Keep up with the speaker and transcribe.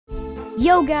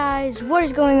Yo guys, what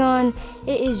is going on?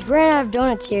 It is Ran Out of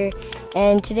Donuts here,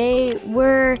 and today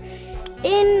we're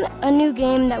in a new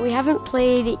game that we haven't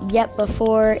played yet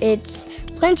before. It's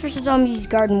Plants vs. Zombies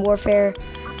Garden Warfare.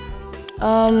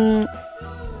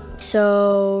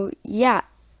 So yeah,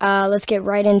 let's get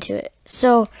right into it.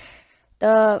 So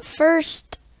the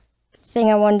first thing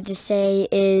I wanted to say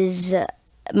is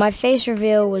my face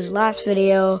reveal was last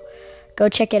video. Go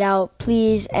check it out,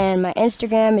 please. And my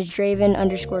Instagram is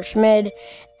Draven_Schmid,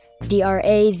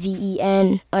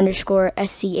 DRAVEN_SCHMID.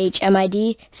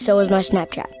 So is my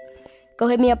Snapchat. Go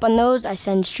hit me up on those. I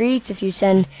send streaks. If you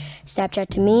send Snapchat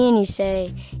to me and you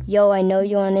say, "Yo, I know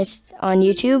you on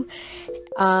YouTube,"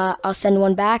 I'll send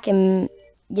one back, and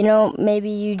you know, maybe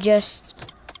you just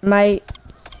might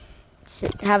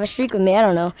have a streak with me. I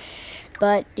don't know.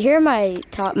 But here are my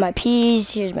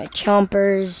peas. Here's my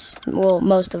chompers. Well,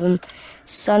 most of them.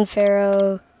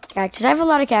 Sunfarrow, cactus. I have a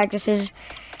lot of cactuses.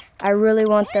 I really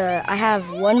want I have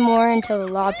one more until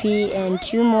the law pea and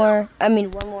one more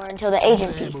until the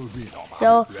agent pea.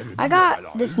 So I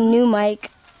got this new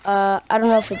mic. I don't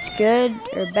know if it's good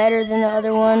or better than the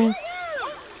other one,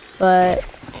 but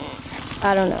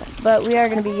I don't know. But we are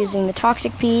going to be using the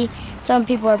toxic pea. Some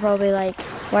people are probably like,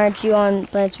 why aren't you on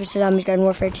Plants vs. Zombies Garden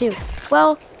Warfare 2?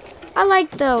 Well, I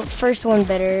like the first one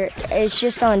better. It's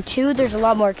just on 2, there's a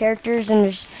lot more characters, and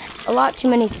there's a lot too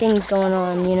many things going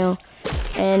on, you know?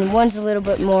 And one's a little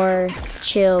bit more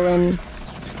chill and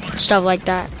stuff like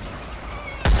that.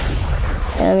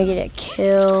 And let me get a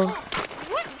kill.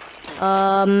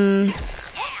 Sorry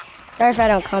if I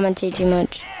don't commentate too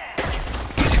much.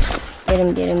 Get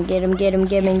him, get him, get him, get him,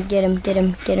 get him, get him, get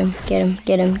him, get him, get him,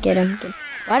 get him, get him, get him.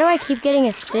 Why do I keep getting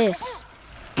assists?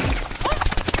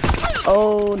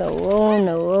 Oh no, oh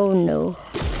no, oh no.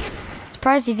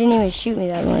 Surprised he didn't even shoot me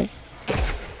that much.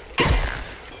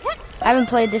 I haven't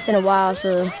played this in a while,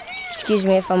 so excuse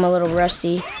me if I'm a little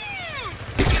rusty.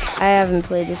 I haven't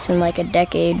played this in like a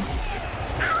decade.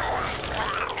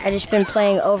 I just been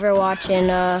playing Overwatch and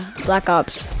Black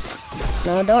Ops.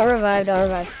 No, don't revive, don't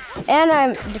revive. And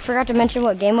I forgot to mention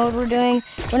what game mode we're doing.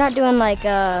 We're not doing like,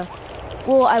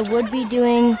 well, I would be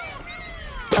doing,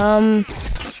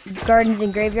 gardens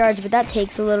and graveyards, but that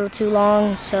takes a little too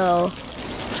long, so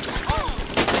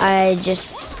I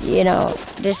just, you know,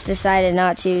 just decided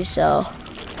not to, so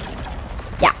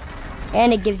yeah.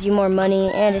 And it gives you more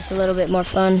money, and it's a little bit more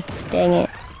fun. Dang it.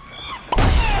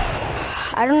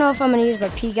 I don't know if I'm going to use my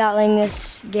pea gatling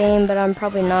this game, but I'm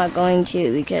probably not going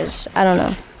to because I don't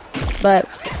know. But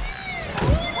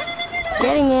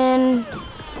getting in,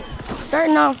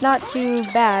 starting off not too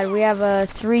bad. We have a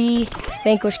 3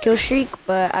 vanquish kill streak,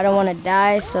 but I don't want to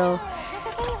die, so.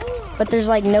 But there's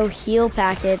like no heal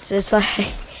packets. It's like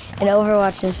in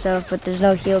Overwatch and stuff, but there's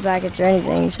no heal packets or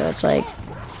anything, so it's like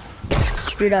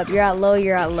screwed up. You're at low,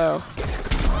 you're at low.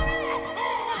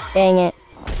 Dang it.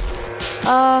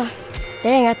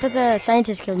 Dang, I thought the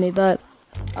scientist killed me, but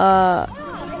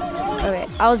okay,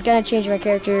 I was gonna change my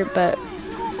character, but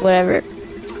whatever.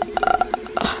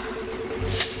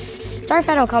 Sorry if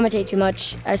I don't commentate too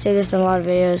much. I say this in a lot of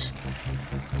videos.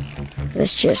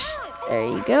 Let's just, there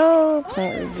you go,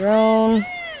 plant regrown.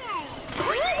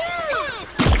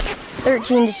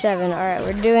 13-7, alright,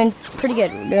 we're doing pretty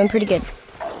good,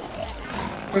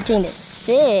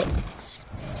 13-6.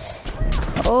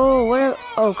 Oh,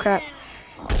 oh crap.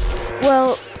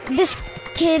 Well, this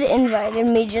kid invited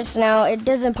me just now. It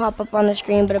doesn't pop up on the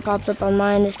screen, but it pops up on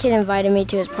mine. This kid invited me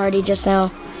to his party just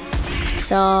now.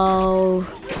 So,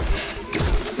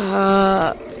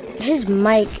 his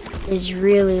mic is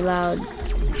really loud.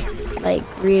 Like,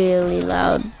 really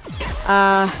loud.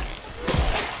 I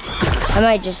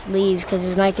might just leave because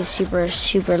his mic is super,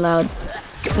 super loud.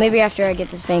 Maybe after I get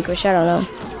this vanquish, I don't know.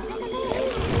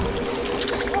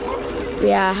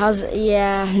 Yeah,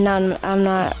 I'm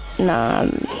not,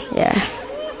 yeah.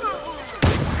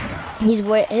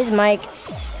 His mic,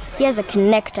 he has a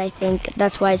Connect, I think.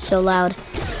 That's why it's so loud.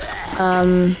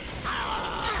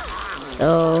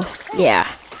 So, yeah.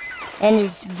 And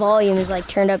his volume is like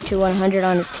turned up to 100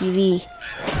 on his TV.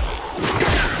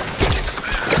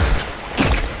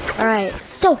 Alright,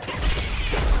 so.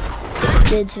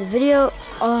 Did to the video.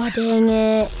 Oh, dang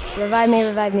it. Revive me,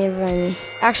 revive me, revive me.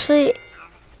 Actually,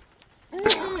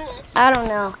 I don't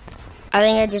know. I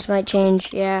think I just might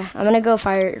change. Yeah, I'm gonna go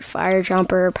fire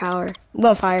chomper or power. I'm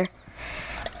going fire.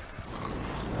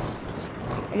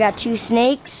 I got 2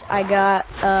 snakes. I got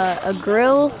a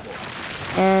grill,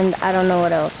 and I don't know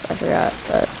what else. I forgot.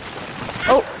 But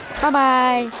oh, bye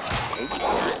bye.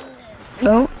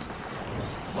 Oh.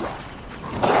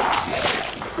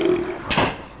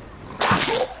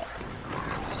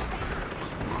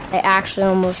 I actually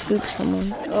almost scooped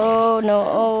someone. Oh no,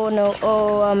 oh no,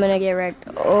 oh, I'm gonna get wrecked.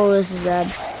 Oh, this is bad.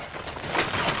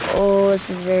 Oh, this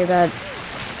is very bad.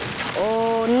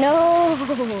 Oh no!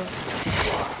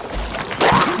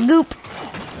 Goop!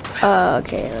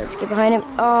 Okay, let's get behind him.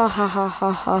 Oh, ha ha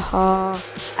ha ha ha.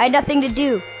 I had nothing to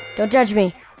do. Don't judge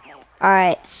me.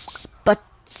 Alright, but,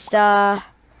 I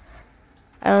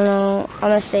don't know. I'm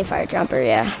gonna say fire jumper,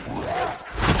 yeah.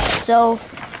 So,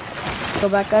 go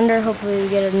back under. Hopefully we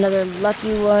get another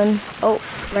lucky one. Oh,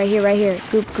 right here, right here.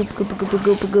 Goop, goop, goop, goop, goop,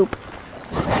 goop, goop.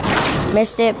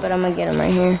 Missed it, but I'm gonna get him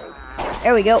right here.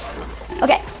 There we go.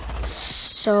 Okay.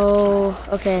 So,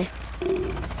 okay.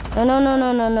 No, no, no,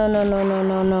 no, no, no, no, no, no,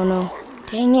 no, no, no.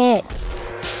 Dang it.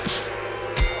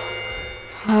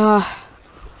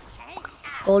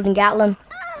 Golden Gatlin.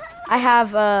 I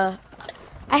have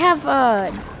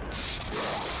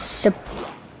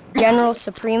General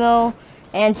Supremo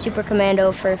and Super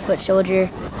Commando for Foot Soldier.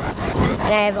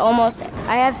 And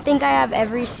I think I have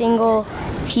every single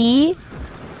P,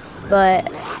 but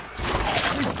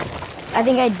I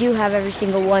think I do have every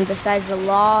single one besides the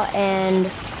Law and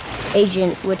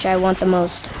Agent, which I want the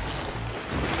most.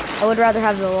 I would rather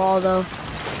have the Law though.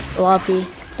 The Law P.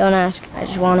 Don't ask. I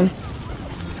just want him.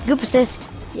 Goop assist.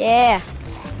 Yeah.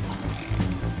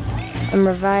 I'm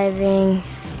reviving.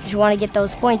 Just want to get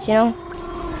those points, you know?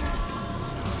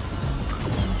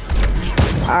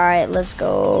 Alright, let's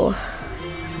go.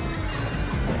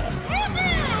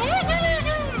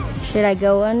 Should I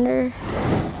go under?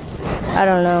 I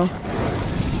don't know.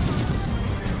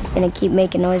 Gonna keep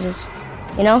making noises.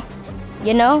 You know?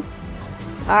 You know?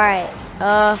 Alright.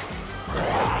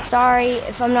 Sorry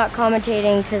if I'm not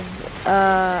commentating because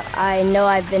I know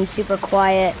I've been super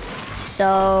quiet.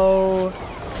 So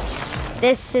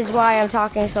this is why I'm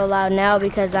talking so loud now,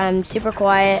 because I'm super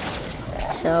quiet.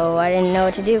 So I didn't know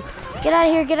what to do. Get out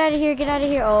of here, get out of here, get out of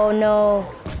here. Oh no.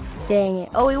 Dang it.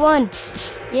 Oh, we won.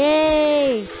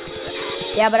 Yay.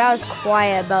 Yeah, but I was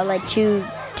quiet about like 2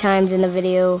 times in the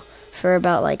video for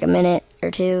about like a minute or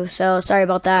 2. So sorry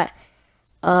about that.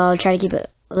 I'll try to keep it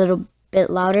a little bit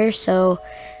louder. So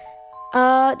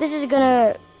this is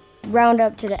gonna round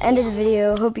up to the end of the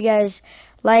video. Hope you guys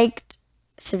liked,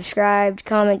 subscribed,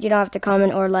 comment. You don't have to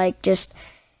comment or like, just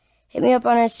hit me up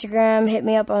on Instagram, hit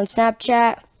me up on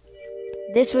Snapchat.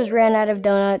 This was Ran Out of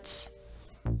Donuts.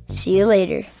 See you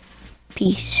later.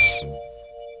 Peace.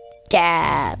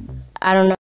 Dab. I don't know.